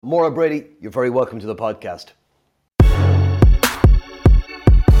Maura Brady, you're very welcome to the podcast.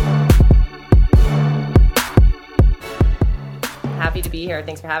 Happy to be here.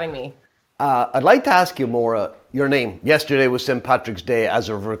 Thanks for having me. I'd like to ask you, Maura, your name. Yesterday was St. Patrick's Day as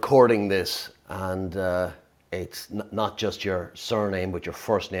of recording this, and it's not just your surname, but your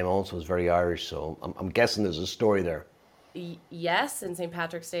first name also is very Irish, so I'm guessing there's a story there. Yes, and St.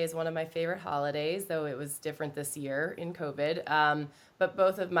 Patrick's Day is one of my favorite holidays, though it was different this year in COVID. But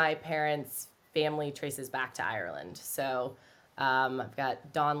both of my parents' family traces back to Ireland. So I've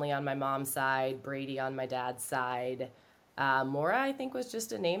got Donnelly on my mom's side, Brady on my dad's side. Maura, I think, was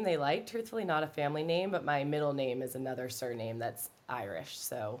just a name they liked. Truthfully, not a family name, but my middle name is another surname that's Irish.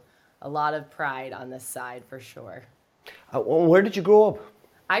 So a lot of pride on this side for sure. Where did you grow up?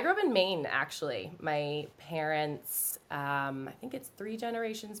 I grew up in Maine, actually. My parents, I think it's three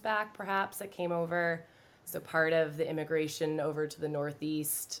generations back, perhaps, that came over. So part of the immigration over to the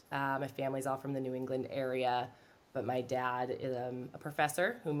Northeast. My family's all from the New England area, but my dad is a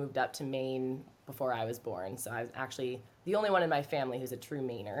professor who moved up to Maine before I was born. So I was actually the only one in my family who's a true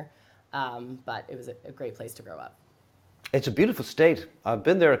Mainer, but it was a great place to grow up. It's a beautiful state. I've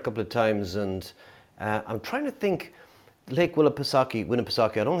been there a couple of times, and I'm trying to think. Lake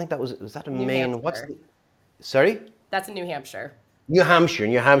Winnipesaukee. I don't think was that in New Maine? Hampshire. Sorry? That's in New Hampshire. New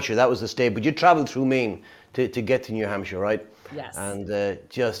Hampshire, that was the state. But you traveled through Maine to get to New Hampshire, right? Yes. And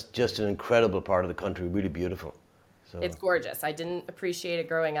just an incredible part of the country, really beautiful. So It's gorgeous. I didn't appreciate it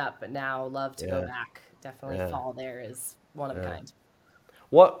growing up, but now love to go yeah, back. Definitely yeah, fall there is one of a yeah. kind.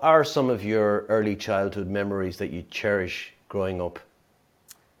 What are some of your early childhood memories that you cherish growing up?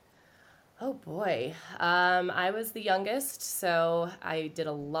 Oh boy. I was the youngest, so I did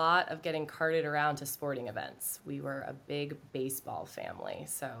a lot of getting carted around to sporting events. We were a big baseball family,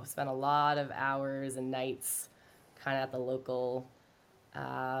 so spent a lot of hours and nights kind of at the local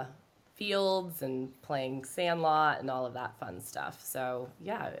uh, fields and playing sandlot and all of that fun stuff. So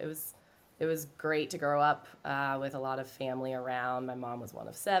yeah, it was great to grow up with a lot of family around. My mom was one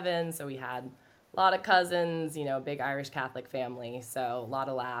of seven, so we had a lot of cousins, big Irish Catholic family. So a lot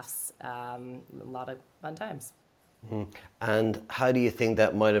of laughs, a lot of fun times. And how do you think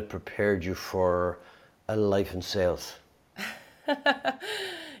that might have prepared you for a life in sales?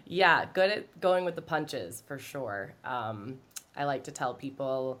 Yeah, good at going with the punches for sure. I like to tell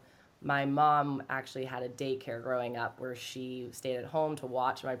people my mom actually had a daycare growing up where she stayed at home to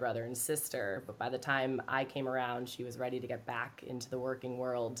watch my brother and sister. But by the time I came around, she was ready to get back into the working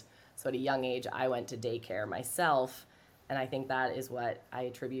world. So at a young age, I went to daycare myself. And I think that is what I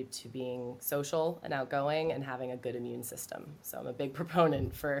attribute to being social and outgoing and having a good immune system. So I'm a big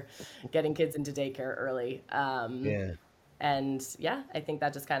proponent for getting kids into daycare early. Yeah. And yeah, I think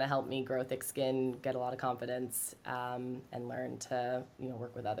that just kind of helped me grow thick skin, get a lot of confidence, and learn to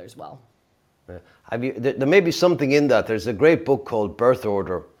work with others well. Yeah. There may be something in that. There's a great book called Birth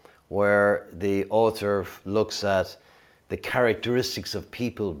Order, where the author looks at the characteristics of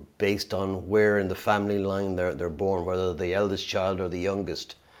people based on where in the family line they're born, whether the eldest child or the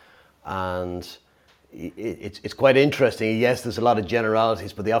youngest. And it's quite interesting. Yes, there's a lot of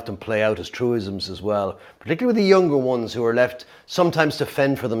generalities, but they often play out as truisms as well, particularly with the younger ones who are left sometimes to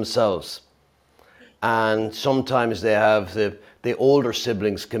fend for themselves. And sometimes they have the older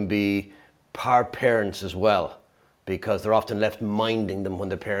siblings can be part parents as well, because they're often left minding them when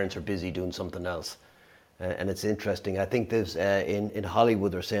their parents are busy doing something else. And it's interesting. I think there's in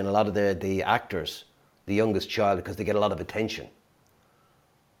Hollywood they're saying a lot of the actors, the youngest child, because they get a lot of attention.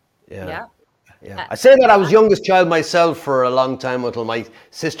 Yeah. Yeah. Yeah, Uh, I say that I was youngest child myself for a long time until my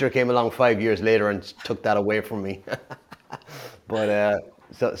sister came along 5 years later and took that away from me. But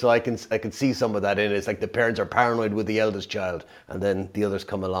so I can see some of that in it. It's like the parents are paranoid with the eldest child, and then the others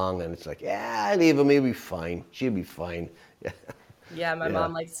come along, and it's like, yeah, leave him. He'll be fine. She'll be fine. Yeah, Yeah, my yeah.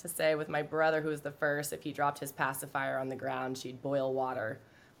 mom likes to say with my brother, who was the first, if he dropped his pacifier on the ground, she'd boil water.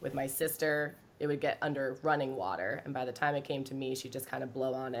 With my sister, it would get under running water. And by the time it came to me, she'd just kind of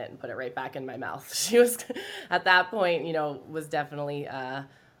blow on it and put it right back in my mouth. She was, at that point, was definitely a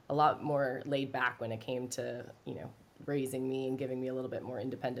lot more laid back when it came to, raising me and giving me a little bit more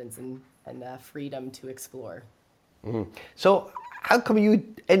independence and freedom to explore. So how come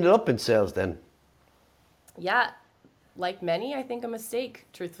you ended up in sales then? Yeah, like many, I think a mistake,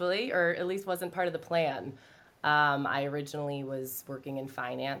 truthfully, or at least wasn't part of the plan. I originally was working in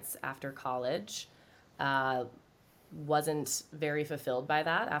finance after college. Uh, wasn't very fulfilled by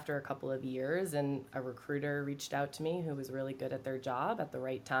that after a couple of years, and a recruiter reached out to me who was really good at their job at the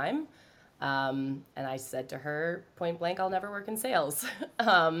right time. And I said to her point blank, I'll never work in sales.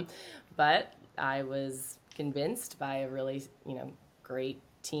 um, but I was convinced by a really, great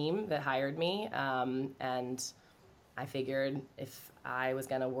team that hired me. And I figured if I was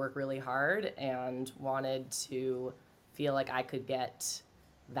going to work really hard and wanted to feel like I could get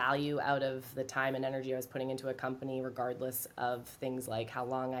value out of the time and energy I was putting into a company, regardless of things like how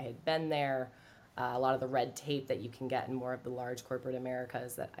long I had been there, a lot of the red tape that you can get in more of the large corporate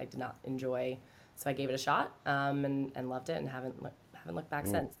Americas that I did not enjoy. So I gave it a shot, and loved it, and haven't looked back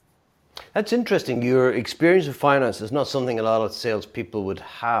since. That's interesting. Your experience of finance is not something a lot of salespeople would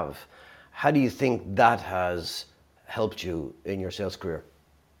have. How do you think that has helped you in your sales career?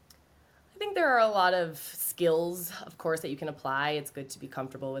 I think there are a lot of skills, of course, that you can apply. It's good to be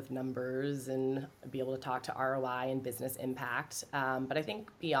comfortable with numbers and be able to talk to ROI and business impact. But I think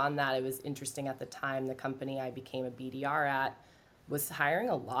beyond that, it was interesting at the time. The company I became a BDR at was hiring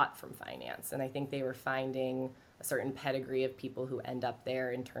a lot from finance. And I think they were finding a certain pedigree of people who end up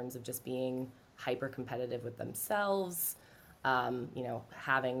there in terms of just being hyper competitive with themselves,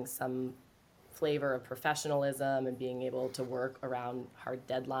 having some flavor of professionalism and being able to work around hard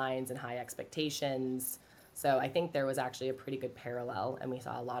deadlines and high expectations. So I think there was actually a pretty good parallel, and we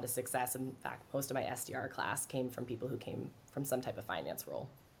saw a lot of success. In fact, most of my SDR class came from people who came from some type of finance role.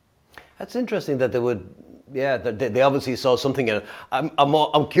 That's interesting that they would, yeah, they obviously saw something in it.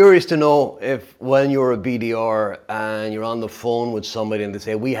 I'm curious to know if when you're a BDR and you're on the phone with somebody and they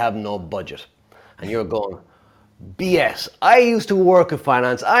say, we have no budget, and you're going, BS, I used to work in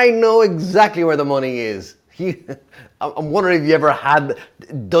finance. I know exactly where the money is. I'm wondering if you ever had,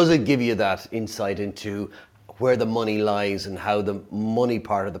 does it give you that insight into where the money lies and how the money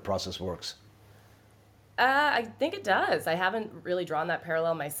part of the process works? I think it does. I haven't really drawn that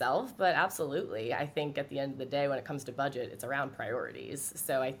parallel myself, but absolutely. I think at the end of the day, when it comes to budget, it's around priorities.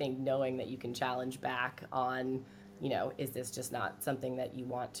 So I think knowing that you can challenge back on, is this just not something that you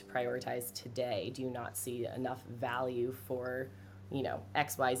want to prioritize today? Do you not see enough value for,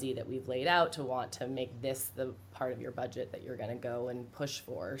 XYZ that we've laid out to want to make this the part of your budget that you're going to go and push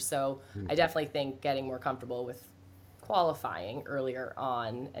for? So I definitely think getting more comfortable with qualifying earlier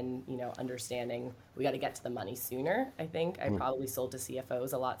on and understanding we got to get to the money sooner. I think I probably sold to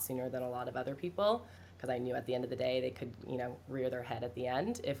CFOs a lot sooner than a lot of other people because I knew at the end of the day they could rear their head at the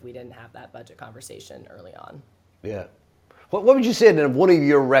end if we didn't have that budget conversation early on. Yeah. What would you say then if one of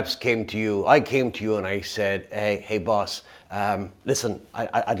your reps came to you, I came to you and I said, hey boss, listen,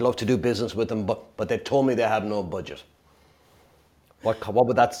 I'd love to do business with them, but they told me they have no budget. What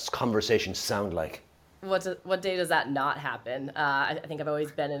would that conversation sound like? What day does that not happen? I think I've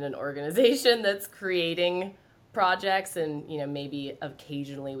always been in an organization that's creating projects, and maybe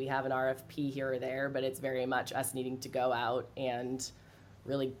occasionally we have an RFP here or there, but it's very much us needing to go out and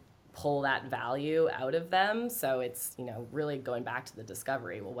really pull that value out of them. So it's really going back to the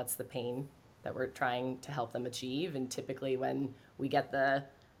discovery. Well, what's the pain that we're trying to help them achieve? And typically when we get the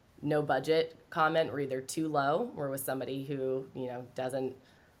no budget comment, we're either too low, we're with somebody who doesn't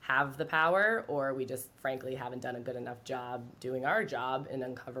have the power, or we just frankly haven't done a good enough job doing our job in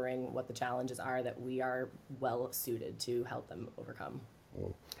uncovering what the challenges are that we are well suited to help them overcome.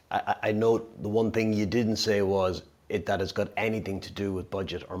 I know the one thing you didn't say was that it's got anything to do with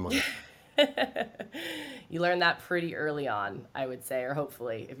budget or money. You learn that pretty early on, I would say, or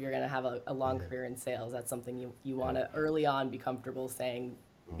hopefully, if you're going to have a long career in sales, that's something you want to early on be comfortable saying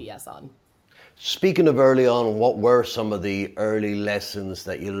BS on. Speaking of early on, what were some of the early lessons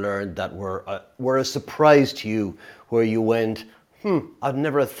that you learned that were a surprise to you, where you went, I've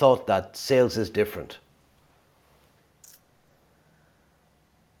never thought that sales is different?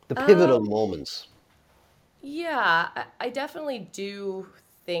 The pivotal moments. Yeah, I definitely do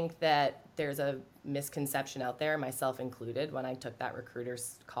think that there's a misconception out there, myself included, when I took that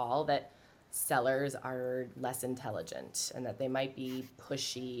recruiter's call, that sellers are less intelligent and that they might be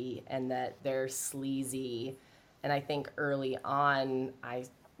pushy and that they're sleazy. And I think early on, I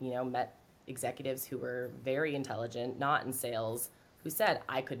met executives who were very intelligent, not in sales, who said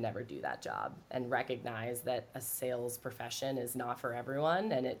I could never do that job, and recognized that a sales profession is not for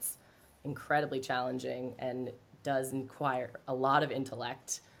everyone, and it's incredibly challenging and does require a lot of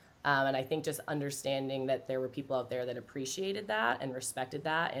intellect. And I think just understanding that there were people out there that appreciated that and respected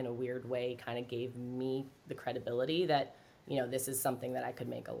that in a weird way kind of gave me the credibility that, this is something that I could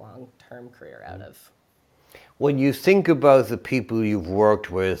make a long-term career out of. When you think about the people you've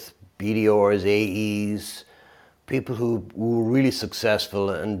worked with, BDRs, AEs, people who were really successful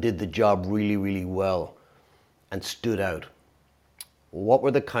and did the job really, really well and stood out, what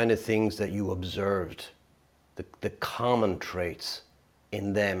were the kind of things that you observed, the common traits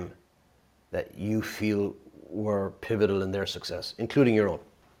in them that you feel were pivotal in their success, including your own?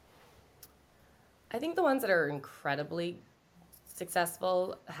 I think the ones that are incredibly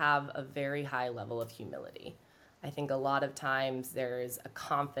successful have a very high level of humility. I think a lot of times there's a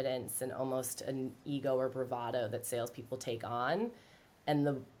confidence and almost an ego or bravado that salespeople take on, and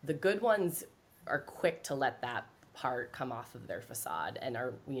the good ones are quick to let that part come off of their facade and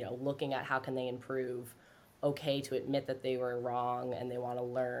are looking at how can they improve, okay to admit that they were wrong and they want to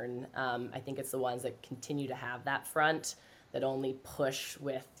learn. I think it's the ones that continue to have that front, that only push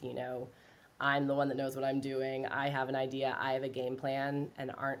with, I'm the one that knows what I'm doing. I have an idea. I have a game plan,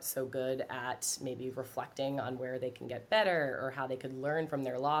 and aren't so good at maybe reflecting on where they can get better or how they could learn from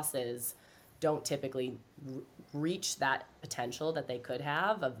their losses. Don't typically reach that potential that they could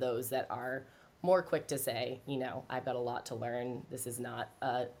have, of those that are more quick to say, I've got a lot to learn. This is not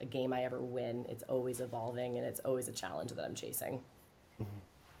a game I ever win. It's always evolving, and it's always a challenge that I'm chasing.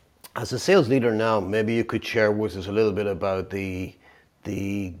 As a sales leader now, maybe you could share with us a little bit about the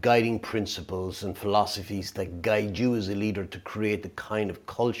guiding principles and philosophies that guide you as a leader to create the kind of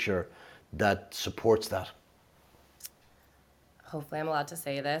culture that supports that. Hopefully I'm allowed to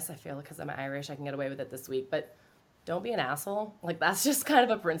say this. I feel like because I'm Irish, I can get away with it this week, but don't be an asshole. Like, that's just kind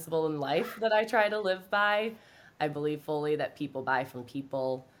of a principle in life that I try to live by. I believe fully that people buy from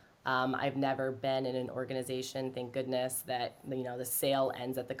people. I've never been in an organization, thank goodness, that the sale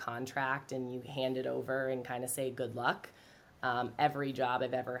ends at the contract and you hand it over and kind of say good luck. Every job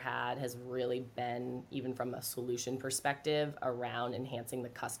I've ever had has really been, even from a solution perspective, around enhancing the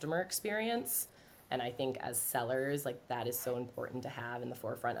customer experience. And I think as sellers, like, that is so important to have in the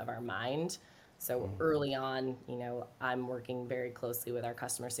forefront of our mind. So early on, I'm working very closely with our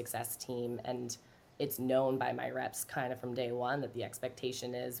customer success team, and it's known by my reps kind of from day one that the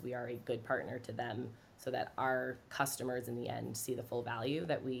expectation is we are a good partner to them, so that our customers in the end see the full value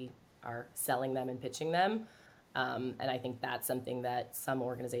that we are selling them and pitching them. And I think that's something that some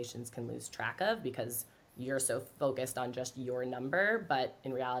organizations can lose track of, because you're so focused on just your number, but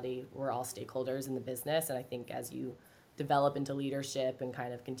in reality, we're all stakeholders in the business. And I think as you develop into leadership and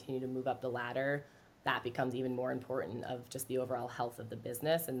kind of continue to move up the ladder, that becomes even more important of just the overall health of the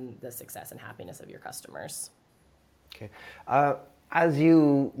business and the success and happiness of your customers. Okay. As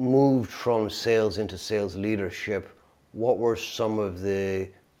you moved from sales into sales leadership, what were some of the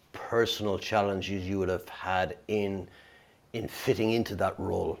personal challenges you would have had in fitting into that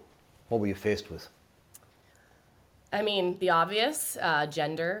role? What were you faced with? I mean, the obvious,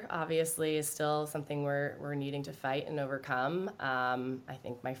 gender obviously is still something we're needing to fight and overcome. I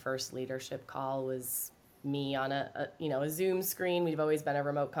think my first leadership call was me on a Zoom screen. We've always been a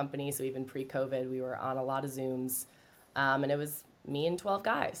remote company, so even pre-COVID, we were on a lot of Zooms, and it was me and 12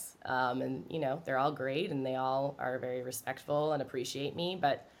 guys. And they're all great, and they all are very respectful and appreciate me,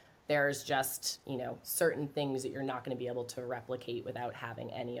 but there's just, certain things that you're not going to be able to replicate without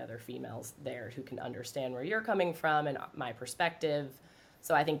having any other females there who can understand where you're coming from and my perspective.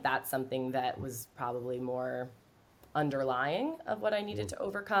 So I think that's something that was probably more underlying of what I needed to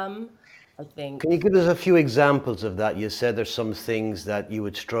overcome. I think. Can you give us a few examples of that? You said there's some things that you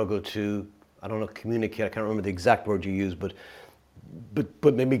would struggle to, I don't know, communicate. I can't remember the exact word you used, but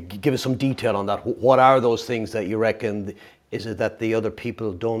maybe give us some detail on that. What are those things that you reckon? Is it that the other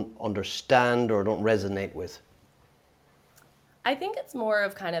people don't understand or don't resonate with? I think it's more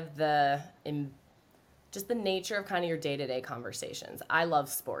of kind of just the nature of kind of your day-to-day conversations. I love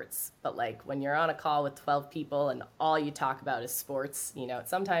sports, but like when you're on a call with 12 people and all you talk about is sports,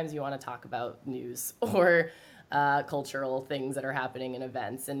 sometimes you want to talk about news or cultural things that are happening in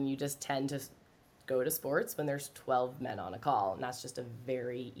events, and you just tend to go to sports when there's 12 men on a call. And that's just a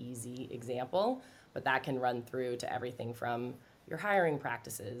very easy example, but that can run through to everything from your hiring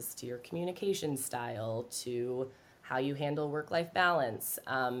practices to your communication style to how you handle work-life balance.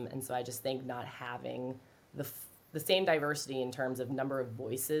 And so I just think not having the same diversity in terms of number of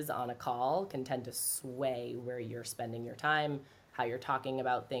voices on a call can tend to sway where you're spending your time, how you're talking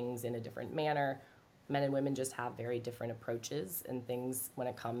about things in a different manner. Men and women just have very different approaches and things when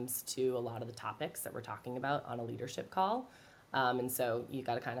it comes to a lot of the topics that we're talking about on a leadership call. And so you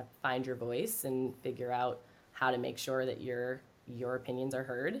got to kind of find your voice and figure out how to make sure that your opinions are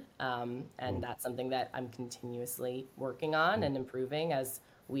heard. And that's something that I'm continuously working on and improving, as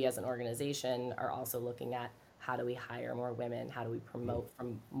we as an organization are also looking at how do we hire more women, how do we promote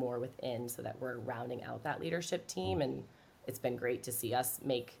from more within so that we're rounding out that leadership team. And it's been great to see us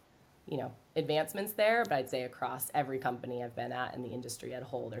make advancements there, but I'd say across every company I've been at in the industry as a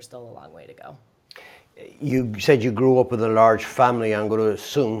whole, there's still a long way to go. You said you grew up with a large family. I'm going to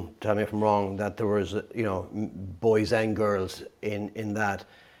assume, tell me if I'm wrong, that there was, boys and girls in that.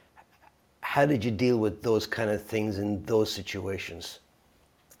 How did you deal with those kind of things in those situations?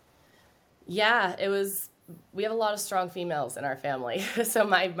 Yeah, it was We have a lot of strong females in our family. So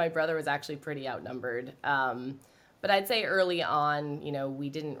my brother was actually pretty outnumbered. But I'd say early on, we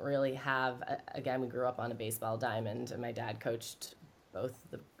didn't really have, again, we grew up on a baseball diamond, and my dad coached both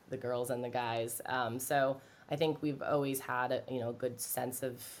the girls and the guys. So I think we've always had a good sense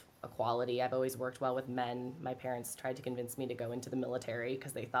of equality. I've always worked well with men. My parents tried to convince me to go into the military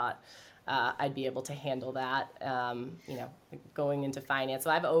because they thought I'd be able to handle that, going into finance.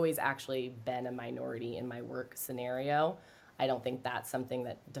 So I've always actually been a minority in my work scenario. I don't think that's something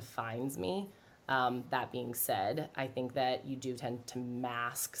that defines me. That being said, I think that you do tend to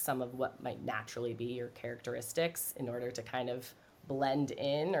mask some of what might naturally be your characteristics in order to kind of blend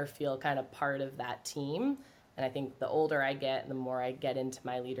in or feel kind of part of that team. And I think the older I get, the more I get into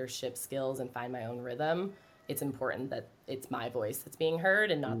my leadership skills and find my own rhythm, it's important that it's my voice that's being heard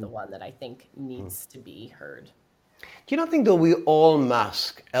and not the one that I think needs to be heard. Do you not think, though, we all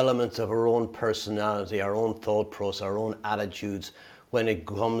mask elements of our own personality, our own thought process, our own attitudes when it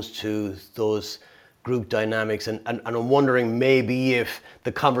comes to those group dynamics? And I'm wondering maybe if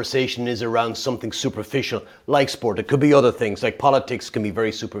the conversation is around something superficial like sport. It could be other things, like politics can be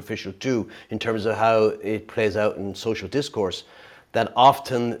very superficial too in terms of how it plays out in social discourse, that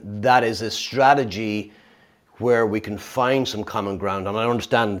often that is a strategy where we can find some common ground. And I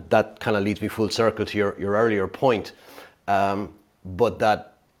understand that kind of leads me full circle to your earlier point, but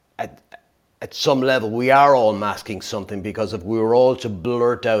that at some level we are all masking something, because if we were all to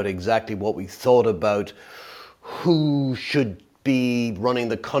blurt out exactly what we thought about who should be running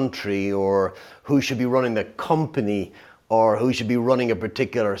the country, or who should be running the company, or who should be running a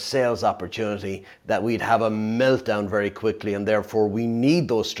particular sales opportunity, that we'd have a meltdown very quickly, and therefore we need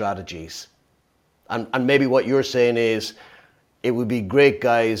those strategies. And maybe what you're saying is it would be great,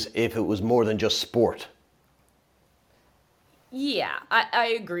 guys, if it was more than just sport. Yeah,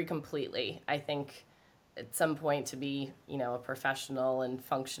 I agree completely. I think at some point, to be, a professional and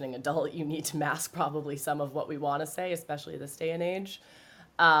functioning adult, you need to mask probably some of what we want to say, especially this day and age.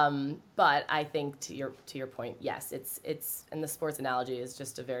 But I think to your point, yes, it's and the sports analogy is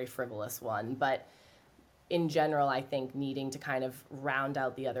just a very frivolous one, but in general, I think needing to kind of round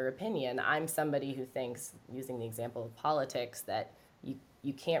out the other opinion. I'm somebody who thinks, using the example of politics, that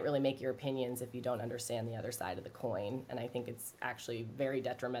you can't really make your opinions if you don't understand the other side of the coin. And I think it's actually very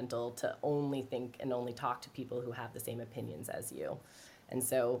detrimental to only think and only talk to people who have the same opinions as you. And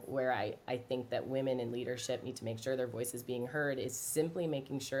so where I think that women in leadership need to make sure their voice is being heard is simply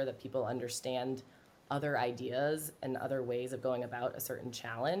making sure that people understand other ideas and other ways of going about a certain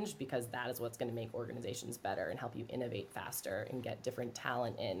challenge, because that is what's going to make organizations better and help you innovate faster and get different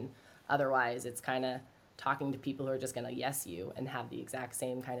talent in. Otherwise, it's kind of talking to people who are just going to yes you and have the exact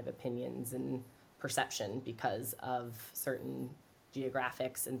same kind of opinions and perception because of certain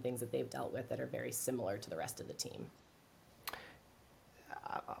geographics and things that they've dealt with that are very similar to the rest of the team.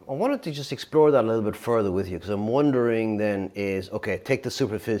 I wanted to just explore that a little bit further with you, because I'm wondering then is, okay, take the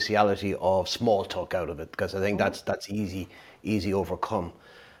superficiality of small talk out of it, because I think that's easy overcome.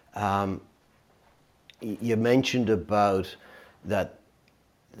 You mentioned about that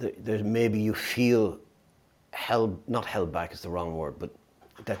there's maybe you feel not held back is the wrong word, but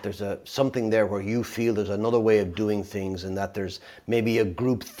that there's something there where you feel there's another way of doing things, and that there's maybe a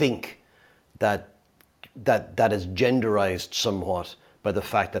group think that is genderized somewhat by the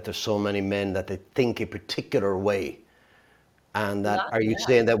fact that there's so many men that they think a particular way. And that, are you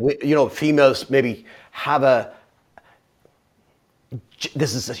saying that females maybe have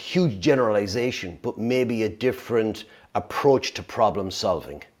this is a huge generalization, but maybe a different approach to problem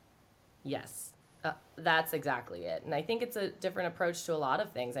solving? Yes, that's exactly it. And I think it's a different approach to a lot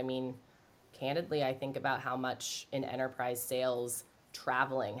of things. I mean, candidly, I think about how much in enterprise sales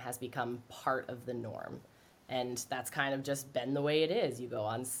traveling has become part of the norm. And that's kind of just been the way it is. You go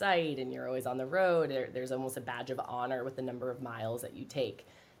on site and you're always on the road. There's almost a badge of honor with the number of miles that you take.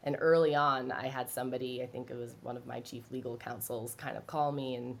 And early on, I had somebody, I think it was one of my chief legal counsels, kind of call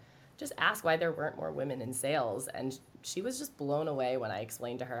me and just ask why there weren't more women in sales. And she was just blown away when I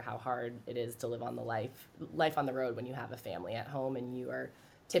explained to her how hard it is to live on the life on the road when you have a family at home and you are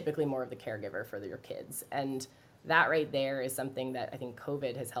typically more of the caregiver for your kids. And that right there is something that I think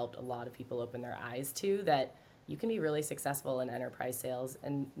COVID has helped a lot of people open their eyes to, that you can be really successful in enterprise sales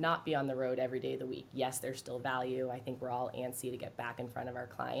and not be on the road every day of the week. Yes, there's still value. I think we're all antsy to get back in front of our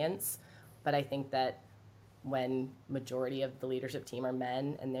clients. But I think that when majority of the leadership team are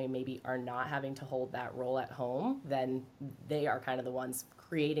men and they maybe are not having to hold that role at home, then they are kind of the ones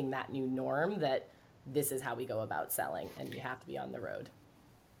creating that new norm that this is how we go about selling and you have to be on the road.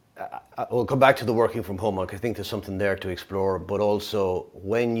 We'll come back to the working from home. I think there's something there to explore, but also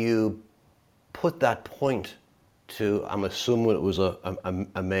when you put that point to, I'm assuming it was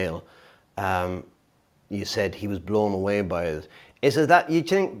a male, you said he was blown away by it. Is it that you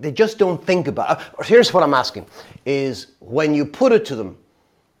think they just don't think about it? Or here's what I'm asking, is when you put it to them,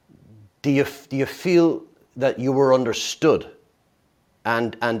 do you feel that you were understood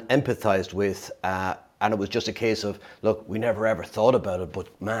and empathized with, and it was just a case of, look, we never ever thought about it, but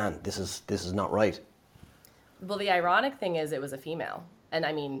man, this is not right? Well, the ironic thing is it was a female. And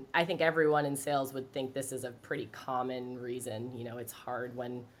I mean, I think everyone in sales would think this is a pretty common reason. You know, it's hard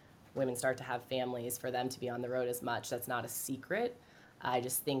when women start to have families for them to be on the road as much. That's not a secret. I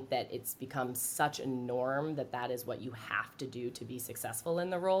just think that it's become such a norm that that is what you have to do to be successful in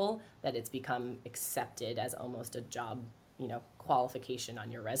the role, that it's become accepted as almost a job, you know, qualification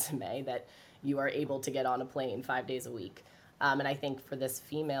on your resume, that you are able to get on a plane 5 days a week. And I think for this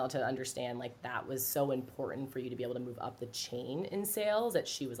female to understand, like, that was so important for you to be able to move up the chain in sales, that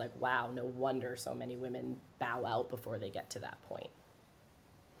she was like, wow, no wonder so many women bow out before they get to that point.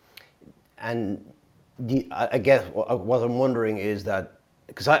 And I guess what I'm wondering is that,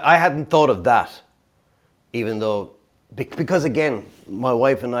 because I hadn't thought of that, even though, because again, my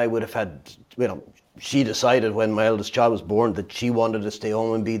wife and I would have had, you know, she decided when my eldest child was born that she wanted to stay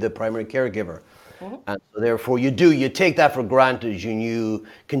home and be the primary caregiver. Mm-hmm. And so therefore you take that for granted, and you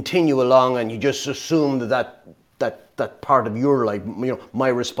continue along, and you just assume that part of your life, you know, my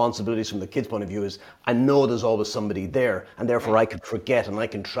responsibilities from the kids' point of view is, I know there's always somebody there, and therefore I can forget and I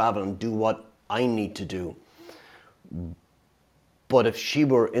can travel and do what I need to do. But if she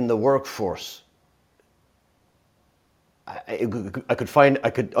were in the workforce, I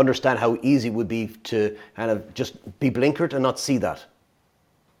could understand how easy it would be to kind of just be blinkered and not see that.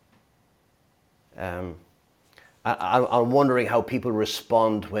 I'm wondering how people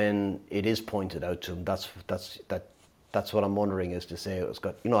respond when it is pointed out to them. That's what I'm wondering, is to say, it's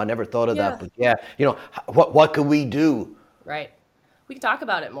got, you know, I never thought of that, but yeah, you know, what could we do? Right. We can talk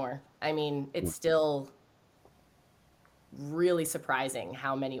about it more. I mean, it's still really surprising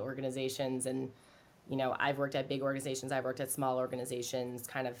how many organizations, and, you know, I've worked at big organizations, I've worked at small organizations,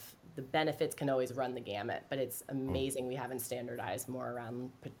 kind of the benefits can always run the gamut, but it's amazing we haven't standardized more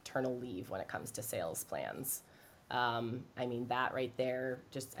around paternal leave when it comes to sales plans. I mean, that right there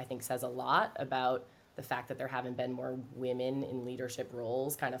just, I think, says a lot about the fact that there haven't been more women in leadership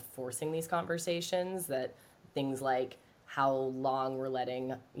roles kind of forcing these conversations, that things like how long we're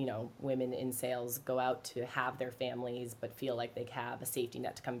letting, you know, women in sales go out to have their families but feel like they have a safety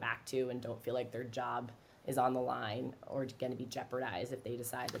net to come back to, and don't feel like their job is on the line or going to be jeopardized if they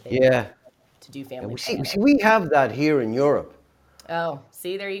decide that they want to do family planning. We have that here in Europe. Oh,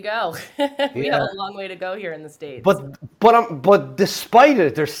 see, there you go. We have a long way to go here in the States. But despite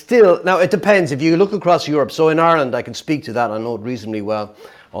it, there's still, now it depends. If you look across Europe, so in Ireland, I can speak to that. I know it reasonably well,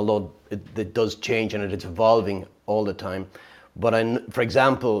 although it does change and it's evolving all the time. But for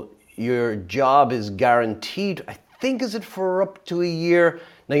example, your job is guaranteed, I think, is it for up to a year?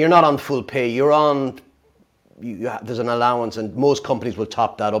 Now, you're not on full pay. You're on, there's an allowance, and most companies will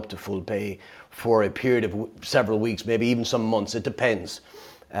top that up to full pay for a period of several weeks, maybe even some months. It depends.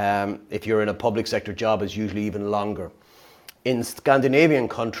 If you're in a public sector job, it's usually even longer. In Scandinavian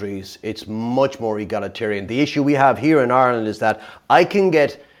countries, it's much more egalitarian. The issue we have here in Ireland is that I can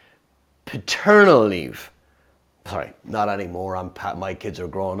get paternal leave. Sorry, not anymore. My kids are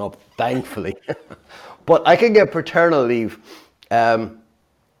growing up, thankfully. But I can get paternal leave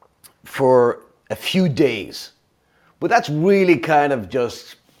for a few days. But that's really kind of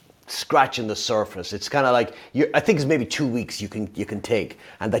just scratching the surface. It's kind of like, I think it's maybe 2 weeks you can take,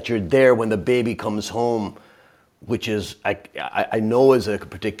 and that you're there when the baby comes home, which is, I know, is a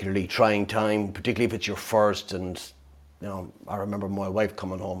particularly trying time, particularly if it's your first. And, you know, I remember my wife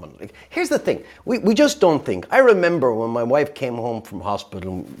coming home, and like, here's the thing, we just don't think. I remember when my wife came home from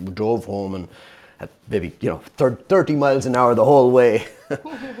hospital, and we drove home, and at maybe, you know, 30 miles an hour the whole way.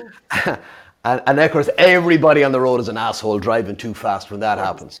 And of course, everybody on the road is an asshole driving too fast when that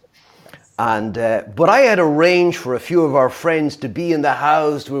happens. And but I had arranged for a few of our friends to be in the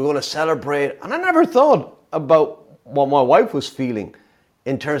house. We were going to celebrate, and I never thought about what my wife was feeling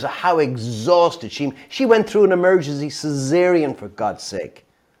in terms of how exhausted she went through an emergency cesarean, for God's sake.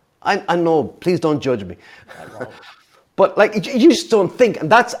 I know, please don't judge me. But like, you just don't think,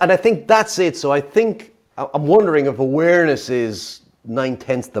 and I think that's it. So I think, I'm wondering if awareness is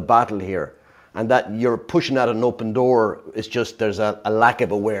 9/10 the battle here, and that you're pushing at an open door. It's just, there's a lack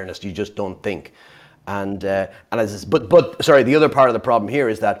of awareness. You just don't think. But sorry, the other part of the problem here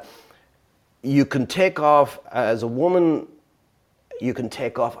is that you can take off, as a woman, you can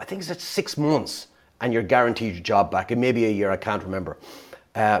take off, I think it's 6 months, and you're guaranteed your job back. It may be a year, I can't remember.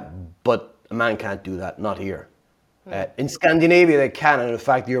 But A man can't do that, not here. In Scandinavia, they can, and in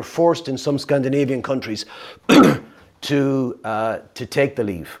fact, you're forced in some Scandinavian countries to take the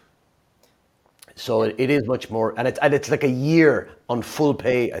leave. So it is much more, and it's like a year on full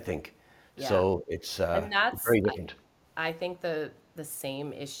pay, I think. Yeah. So it's And that's, very different. I think the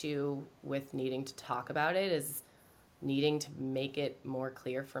same issue with needing to talk about it is needing to make it more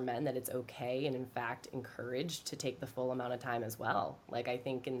clear for men that it's okay and in fact encouraged to take the full amount of time as well. Like I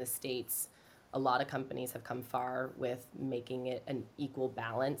think in the States, a lot of companies have come far with making it an equal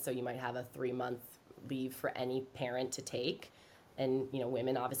balance. So you might have a 3 month leave for any parent to take. And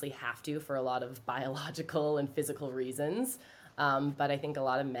women obviously have to for a lot of biological and physical reasons. But I think a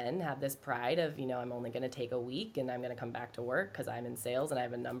lot of men have this pride of, I'm only going to take a week and I'm going to come back to work because I'm in sales and I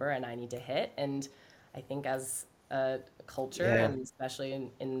have a number and I need to hit. And I think as a culture Yeah. and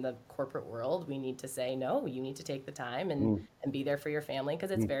especially in the corporate world, we need to say, no, you need to take the time and be there for your family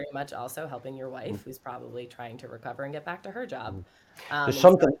because it's very much also helping your wife who's probably trying to recover and get back to her job. There's And so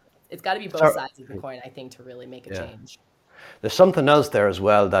something. it's got to be both Sorry. sides of the coin, I think, to really make a Yeah. change. There's something else there as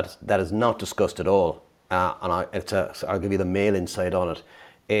well that is not discussed at all, and I'll give you the male insight on it.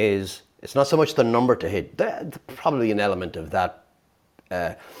 Is it's not so much the number to hit. Probably an element of that.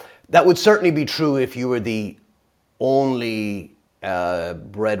 That would certainly be true if you were the only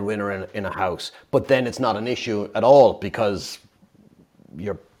breadwinner in a house, but then it's not an issue at all because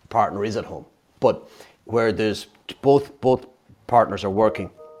your partner is at home. But where there's both partners are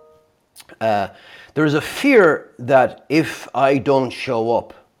working, there is a fear that if I don't show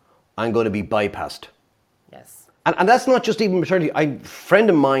up, I'm going to be bypassed. Yes. And that's not just even maternity. A friend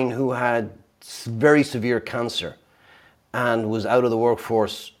of mine who had very severe cancer and was out of the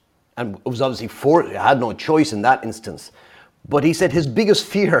workforce and was obviously had no choice in that instance. But he said his biggest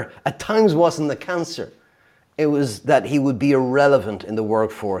fear at times wasn't the cancer. It was that he would be irrelevant in the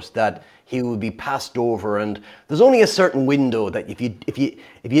workforce, that he would be passed over. And there's only a certain window that if you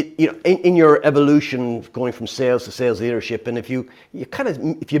in your evolution going from sales to sales leadership, and if you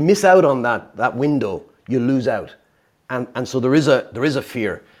miss out on that window, you lose out. And so there is a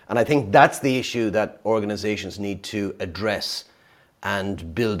fear. And I think that's the issue that organizations need to address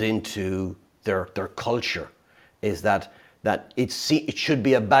and build into their culture, is that it should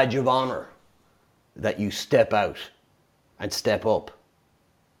be a badge of honor that you step out and step up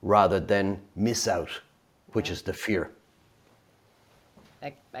rather than miss out, which is the fear.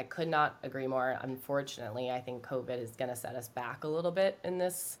 I could not agree more. Unfortunately, I think COVID is going to set us back a little bit in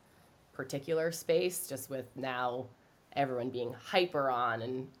this particular space, just with now everyone being hyper on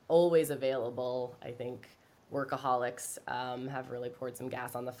and always available. I think workaholics have really poured some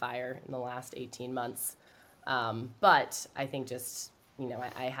gas on the fire in the last 18 months. But I think just,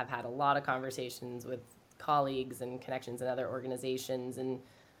 I have had a lot of conversations with colleagues and connections in other organizations, and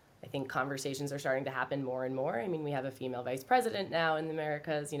I think conversations are starting to happen more and more. I mean, we have a female vice president now in the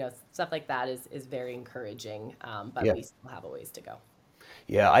Americas, stuff like that is very encouraging, but Yeah. we still have a ways to go.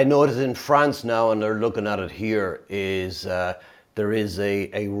 Yeah, I notice in France now, and they're looking at it here, is there is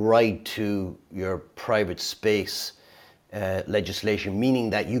a right to your private space legislation, meaning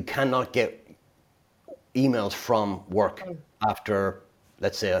that you cannot get emails from work after,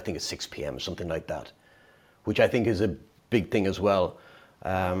 let's say, I think it's 6 p.m. or something like that, which I think is a big thing as well.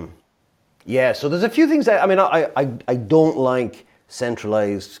 Yeah, so there's a few things I don't like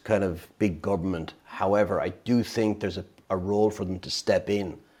centralized kind of big government. However, I do think there's a role for them to step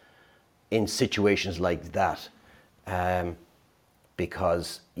in situations like that,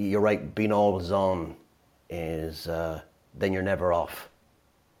 because you're right, being always on is then you're never off.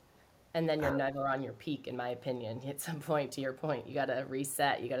 And then you're never on your peak, in my opinion. At some point, to your point, you got to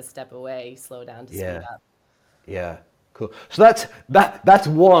reset, you got to step away, slow down to speed Yeah, up. yeah, cool. So that's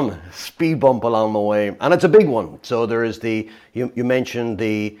one speed bump along the way, and it's a big one. So there is you mentioned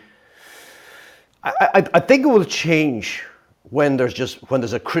the. I think it will change when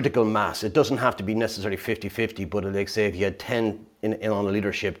there's a critical mass. It doesn't have to be necessarily 50-50, but like say if you had 10 in on a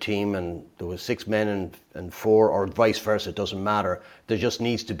leadership team and there was 6 men and 4, or vice versa, it doesn't matter. There just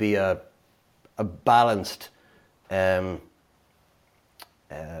needs to be a balanced. So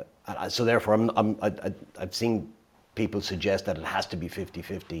therefore, I've seen people suggest that it has to be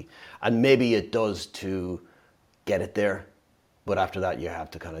 50-50, and maybe it does to get it there, but after that you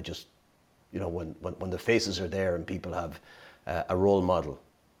have to kind of just, when the faces are there and people have a role model,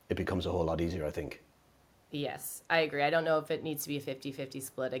 it becomes a whole lot easier, I think. Yes, I agree. I don't know if it needs to be a 50-50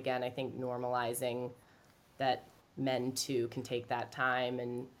 split. Again, I think normalizing that men too can take that time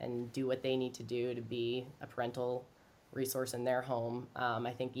and do what they need to do to be a parental resource in their home.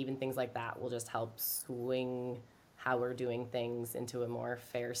 I think even things like that will just help swing how we're doing things into a more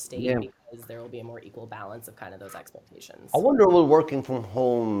fair state Yeah. because there will be a more equal balance of kind of those I expectations. wonder will working from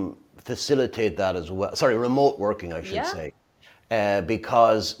home facilitate that as well? Sorry, remote working, I should Yeah. say.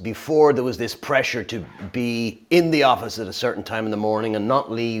 Because before there was this pressure to be in the office at a certain time in the morning and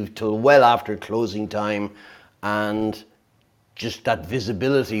not leave till well after closing time, and just that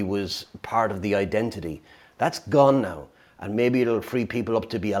visibility was part of the identity. That's gone now, and maybe it'll free people up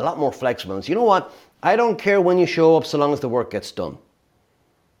to be a lot more flexible. And so, you know what? I don't care when you show up so long as the work gets done.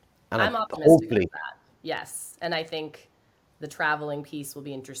 And I'm optimistic of hopefully, that. Yes. And I think the traveling piece will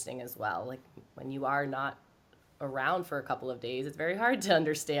be interesting as well. Like when you are not around for a couple of days, it's very hard to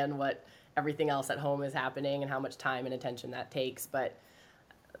understand what everything else at home is happening and how much time and attention that takes. But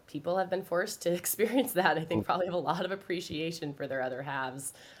people have been forced to experience that. I think probably have a lot of appreciation for their other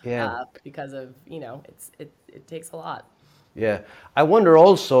halves yeah. because of, it takes a lot. Yeah, I wonder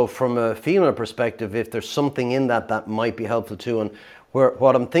also from a female perspective if there's something in that that might be helpful too. And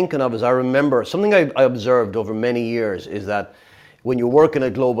what I'm thinking of is I remember something I observed over many years is that when you work in a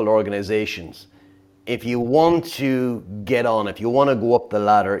global organizations, if you want to get on, if you want to go up the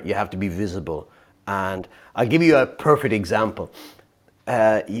ladder, you have to be visible. And I'll give you a perfect example.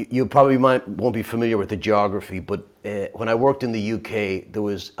 You probably won't be familiar with the geography, but when I worked in the UK, I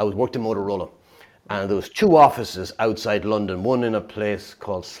was worked in Motorola, and there was two offices outside London. One in a place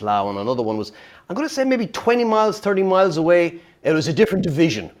called Slough, and another one was, I'm going to say maybe 20 miles, 30 miles away. It was a different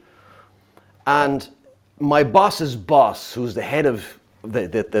division, and my boss's boss, who's the head of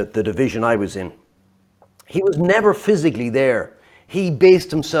the division I was in, he was never physically there. He based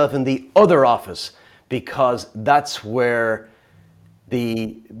himself in the other office because Leadership.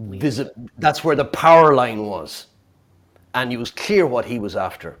 that's where the power line was, and he was clear what he was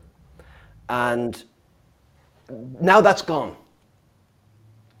after. And now that's gone.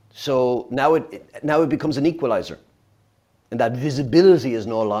 So now it becomes an equalizer, and that visibility is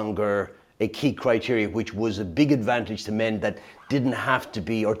no longer a key criteria, which was a big advantage to men that didn't have to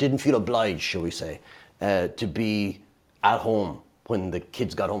be or didn't feel obliged, shall we say, to be at home when the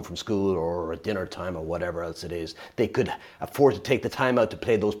kids got home from school or at dinner time or whatever else it is. They could afford to take the time out to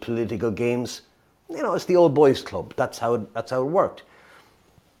play those political games. You know, it's the old boys club. That's how it worked.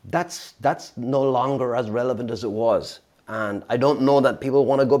 That's no longer as relevant as it was. And I don't know that people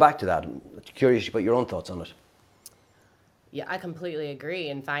want to go back to that. I'm curious about your own thoughts on it. Yeah, I completely agree.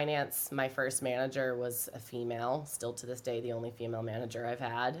 In finance, my first manager was a female, still to this day, the only female manager I've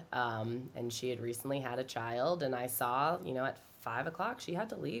had. And she had recently had a child, and I saw, at 5 o'clock, she had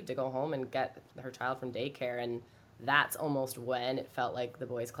to leave to go home and get her child from daycare. And that's almost when it felt like the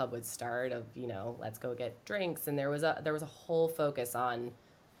boys' club would start of, let's go get drinks. And there was a whole focus on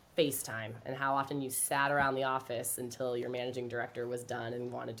FaceTime and how often you sat around the office until your managing director was done and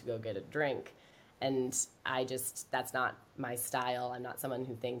wanted to go get a drink. And that's not my style. I'm not someone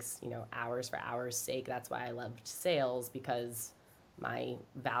who thinks, hours for hours' sake. That's why I loved sales, because my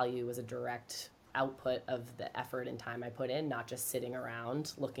value was a direct output of the effort and time I put in, not just sitting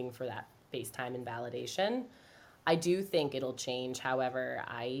around looking for that FaceTime and validation. I do think it'll change. However,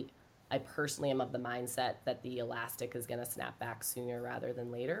 I personally am of the mindset that the elastic is going to snap back sooner rather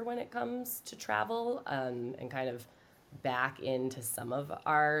than later when it comes to travel, and kind of back into some of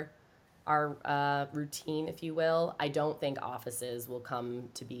our routine, if you will. I don't think offices will come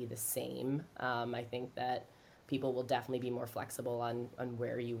to be the same. I think that people will definitely be more flexible on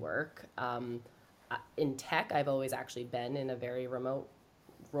where you work. In tech, I've always actually been in a very remote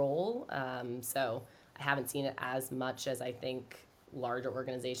role. So I haven't seen it as much as I think larger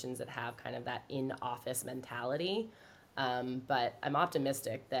organizations that have kind of that in-office mentality. But I'm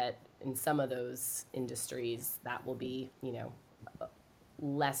optimistic that in some of those industries that will be,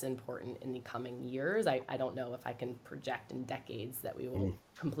 less important in the coming years. I don't know if I can project in decades that we will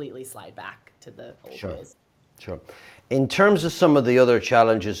completely slide back to the old Sure. ways. Sure. In terms of some of the other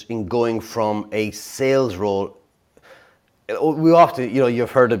challenges in going from a sales role, we often,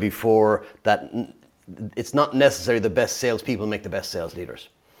 you've heard it before that it's not necessarily the best salespeople make the best sales leaders.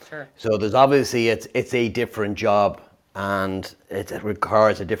 Sure. So there's obviously it's a different job, and it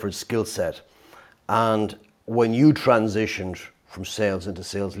requires a different skill set. And when you transitioned from sales into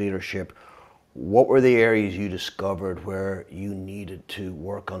sales leadership, what were the areas you discovered where you needed to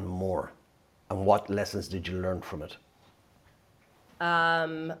work on more? And what lessons did you learn from it?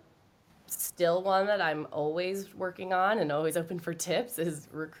 Still one that I'm always working on and always open for tips is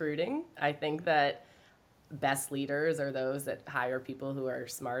recruiting. I think that best leaders are those that hire people who are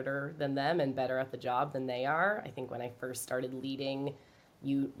smarter than them and better at the job than they are. I think when I first started leading,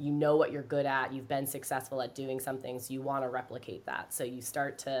 you know what you're good at, you've been successful at doing something, so you want to replicate that. So you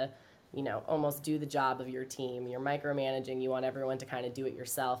start to almost do the job of your team. You're micromanaging, you want everyone to kind of do it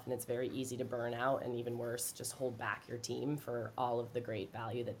yourself, and it's very easy to burn out, and even worse, just hold back your team for all of the great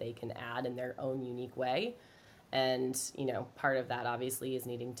value that they can add in their own unique way. And, part of that obviously is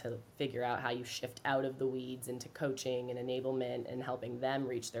needing to figure out how you shift out of the weeds into coaching and enablement and helping them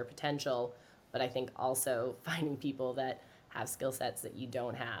reach their potential. But I think also finding people that have skill sets that you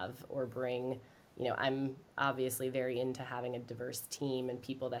don't have, or bring, I'm obviously very into having a diverse team and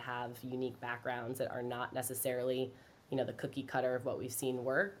people that have unique backgrounds that are not necessarily, the cookie cutter of what we've seen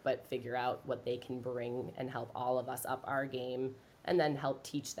work, but figure out what they can bring and help all of us up our game, and then help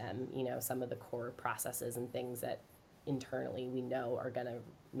teach them, some of the core processes and things that internally we know are going to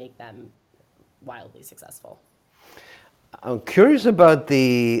make them wildly successful. I'm curious about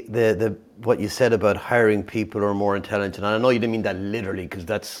the what you said about hiring people who are more intelligent. And I know you didn't mean that literally, because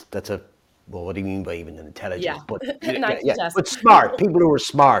that's a, well, what do you mean by even intelligence? Yeah. But Nice but smart people who are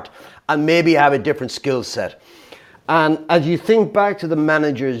smart and maybe have a different skill set. And as you think back to the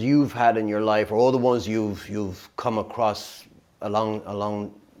managers you've had in your life, or all the ones you've come across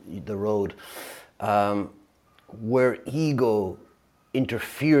along the road, where ego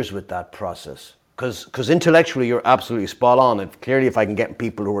interferes with that process. Because intellectually you're absolutely spot on. If I can get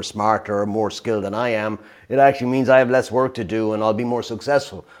people who are smarter or more skilled than I am, it actually means I have less work to do and I'll be more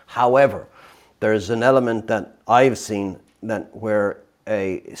successful. However, there's an element that I've seen that where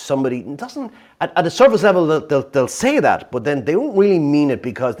somebody doesn't, at a surface level they'll say that, but then they don't really mean it,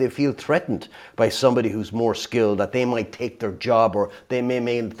 because they feel threatened by somebody who's more skilled, that they might take their job, or they may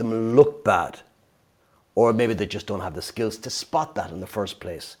make them look bad, or maybe they just don't have the skills to spot that in the first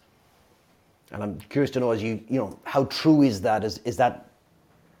place. And I'm curious to know, as how true is that? Is that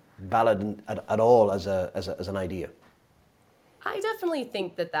valid at all as an idea? I definitely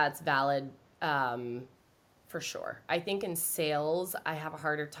think that that's valid, for sure. I think in sales, I have a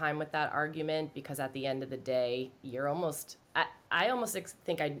harder time with that argument, because at the end of the day, I almost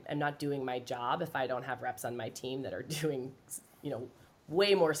think I'm not doing my job if I don't have reps on my team that are doing,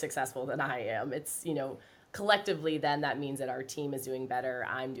 way more successful than I am. It's, collectively, then that means that our team is doing better,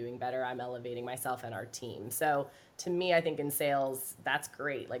 I'm doing better, I'm elevating myself and our team. So to me, I think in sales, that's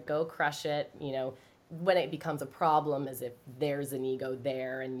great. Like, go crush it. When it becomes a problem is if there's an ego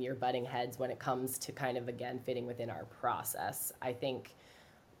there and you're butting heads when it comes to kind of, again, fitting within our process. I think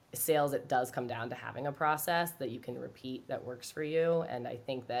sales, it does come down to having a process that you can repeat that works for you. And I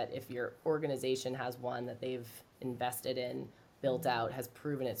think that if your organization has one that they've invested in, built out, has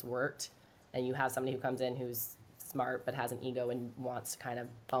proven it's worked, and you have somebody who comes in who's smart but has an ego and wants to kind of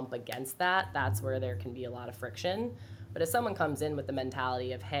bump against that, that's where there can be a lot of friction. But if someone comes in with the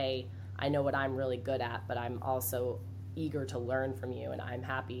mentality of, hey, I know what I'm really good at, but I'm also eager to learn from you, and I'm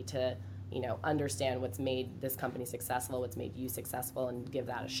happy to, understand what's made this company successful, what's made you successful, and give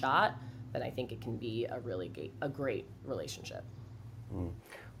that a shot, then I think it can be a great relationship.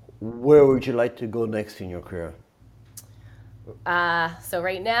 Where would you like to go next in your career? So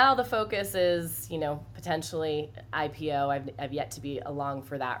right now the focus is, potentially IPO. I've yet to be along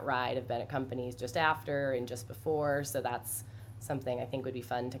for that ride. I've been at companies just after and just before, so that's something I think would be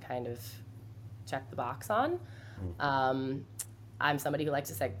fun to kind of check the box on. I'm somebody who likes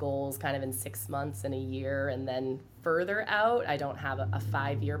to set goals kind of in 6 months and a year, and then further out. I don't have a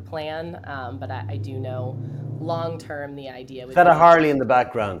 5-year plan, but I do know long term the idea would Is that a Harley in the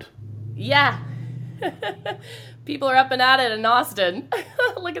background? Yeah. People are up and at it in Austin.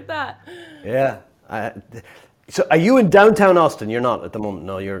 Look at that. Yeah. So are you in downtown Austin? You're not at the moment.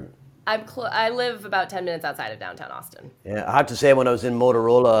 No, you're... I live about 10 minutes outside of downtown Austin. Yeah, I have to say, when I was in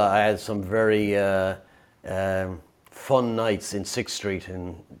Motorola, I had some very fun nights in 6th Street,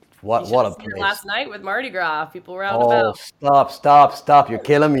 and what a place. Last night with Mardi Gras, people were out and about. Stop. You're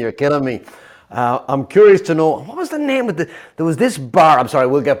killing me. I'm curious to know, what was the name of there was this bar, I'm sorry,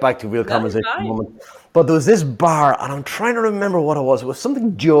 we'll get back to real conversation in a moment, but there was this bar, and I'm trying to remember what it was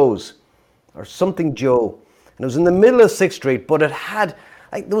something Joe's, or something Joe, and it was in the middle of 6th Street, but it had,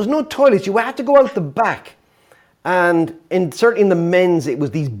 there was no toilets, you had to go out the back, and certainly in the men's, it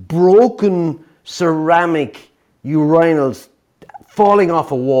was these broken ceramic urinals falling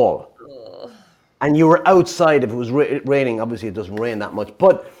off a wall, and you were outside if it was raining. Obviously it doesn't rain that much,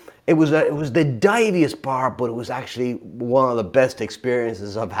 but it was the diviest bar, but it was actually one of the best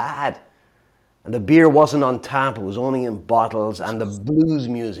experiences I've had. And the beer wasn't on tap, it was only in bottles, and the blues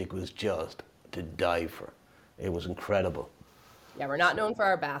music was just to die for. It was incredible. Yeah, we're not known for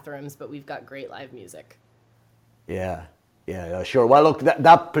our bathrooms, but we've got great live music. Yeah, sure. Well, look,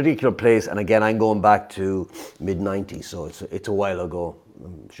 that particular place, and again, I'm going back to mid-90s, so it's a while ago.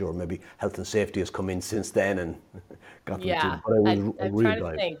 I'm sure maybe health and safety has come in since then and got them Yeah, to, but I'm trying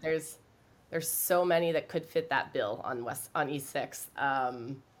to think. there's so many that could fit that bill on East Sixth.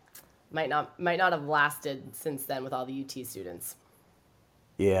 Might not have lasted since then with all the UT students.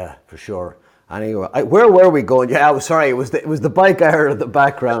 Yeah, for sure. Anyway, where were we going? Yeah, I was sorry. It was the bike I heard in the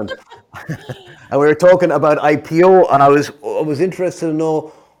background, and we were talking about IPO, and I was interested to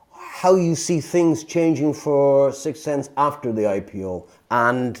know how you see things changing for Sixth Sense after the IPO,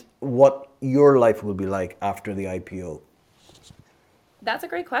 and what your life will be like after the IPO. That's a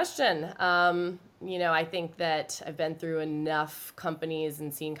great question. I think that I've been through enough companies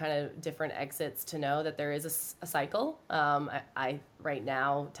and seen kind of different exits to know that there is a cycle. I right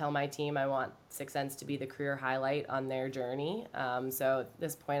now tell my team I want Sixth Sense to be the career highlight on their journey. So at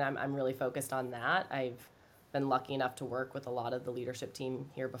this point, I'm really focused on that. I've been lucky enough to work with a lot of the leadership team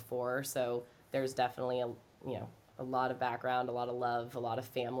here before, so there's definitely a lot of background, a lot of love, a lot of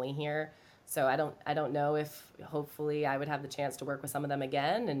family here. So I don't know if hopefully I would have the chance to work with some of them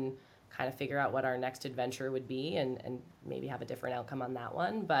again and kind of figure out what our next adventure would be and maybe have a different outcome on that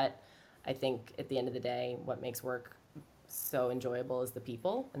one. But I think at the end of the day, what makes work so enjoyable is the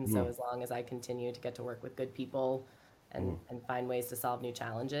people. And so as long as I continue to get to work with good people and find ways to solve new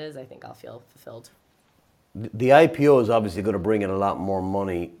challenges, I think I'll feel fulfilled. The IPO is obviously going to bring in a lot more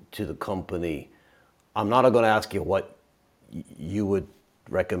money to the company. I'm not going to ask you what you would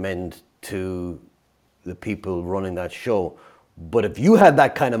recommend to the people running that show, but if you had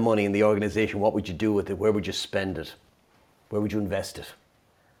that kind of money in the organization, what would you do with it? Where would you spend it? Where would you invest it?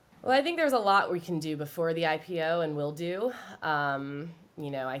 Well, I think there's a lot we can do before the IPO and will do.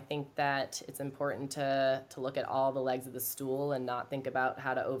 I think that it's important to look at all the legs of the stool and not think about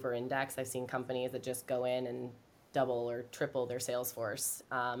how to over-index. I've seen companies that just go in and double or triple their sales force.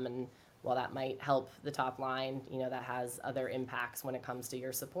 And while that might help the top line, that has other impacts when it comes to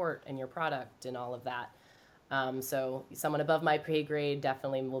your support and your product and all of that. So someone above my pay grade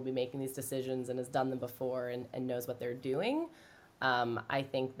definitely will be making these decisions and has done them before and knows what they're doing. I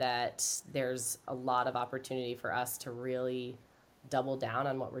think that there's a lot of opportunity for us to really double down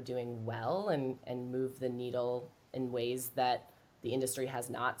on what we're doing well and move the needle in ways that the industry has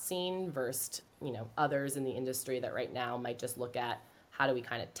not seen versus, others in the industry that right now might just look at how do we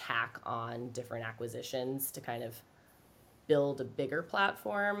kind of tack on different acquisitions to kind of build a bigger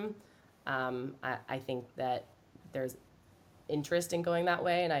platform. I think that there's interest in going that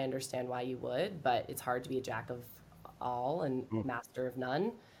way, and I understand why you would, but it's hard to be a jack of all and master of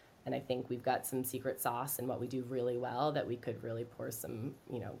none. And I think we've got some secret sauce in what we do really well that we could really pour some,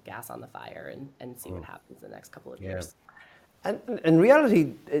 gas on the fire and see what happens in the next couple of years. And in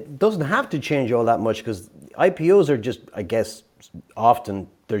reality, it doesn't have to change all that much because IPOs are just, I guess, often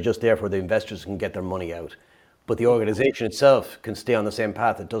they're just there for the investors can get their money out. But the organization itself can stay on the same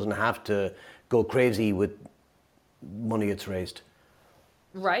path. It doesn't have to go crazy with money it's raised.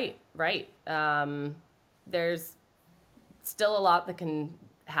 Right. There's still a lot that can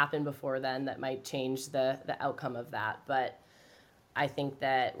happen before then that might change the outcome of that. But I think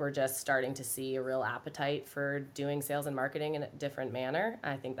that we're just starting to see a real appetite for doing sales and marketing in a different manner.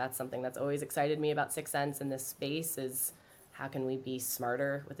 I think that's something that's always excited me about Sixth Sense in this space is how can we be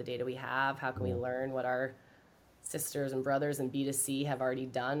smarter with the data we have? How can we learn what our sisters and brothers in B2C have already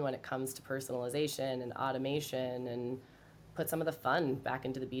done when it comes to personalization and automation and put some of the fun back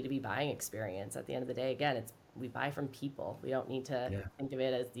into the B2B buying experience. At the end of the day, again, we buy from people. We don't need to think of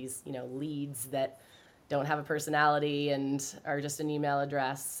it as these, leads that don't have a personality and are just an email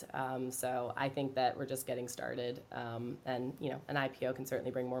address. So I think that we're just getting started. And, an IPO can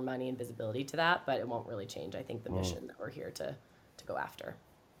certainly bring more money and visibility to that, but it won't really change, I think, the mission that we're here to go after.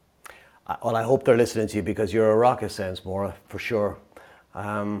 Well, I hope they're listening to you because you're a rocket sense, Maura, for sure.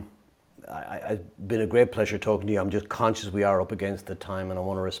 It's been a great pleasure talking to you. I'm just conscious we are up against the time and I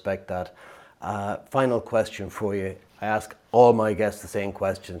want to respect that. Final question for you. I ask all my guests the same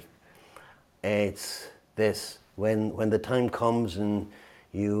question. It's this: when the time comes and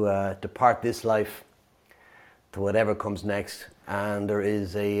you depart this life to whatever comes next, and there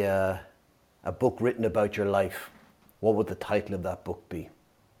is a book written about your life, what would the title of that book be?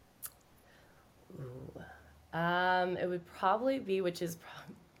 It would probably be, which is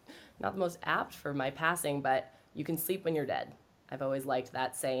not the most apt for my passing, but you can sleep when you're dead. I've always liked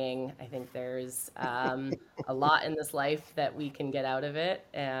that saying. I think there's a lot in this life that we can get out of it,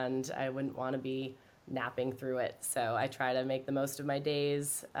 and I wouldn't want to be napping through it. So I try to make the most of my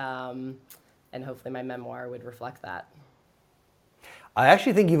days, and hopefully my memoir would reflect that. I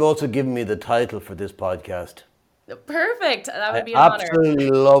actually think you've also given me the title for this podcast. Perfect. That would be an honor. honor. Absolutely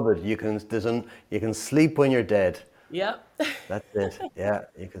love it. You can sleep when you're dead. Yep. That's it. Yeah,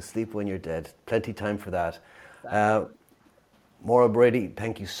 you can sleep when you're dead. Plenty time for that. Exactly. Maura Brady,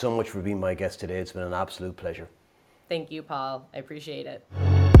 thank you so much for being my guest today. It's been an absolute pleasure. Thank you, Paul. I appreciate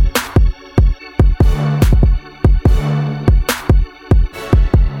it.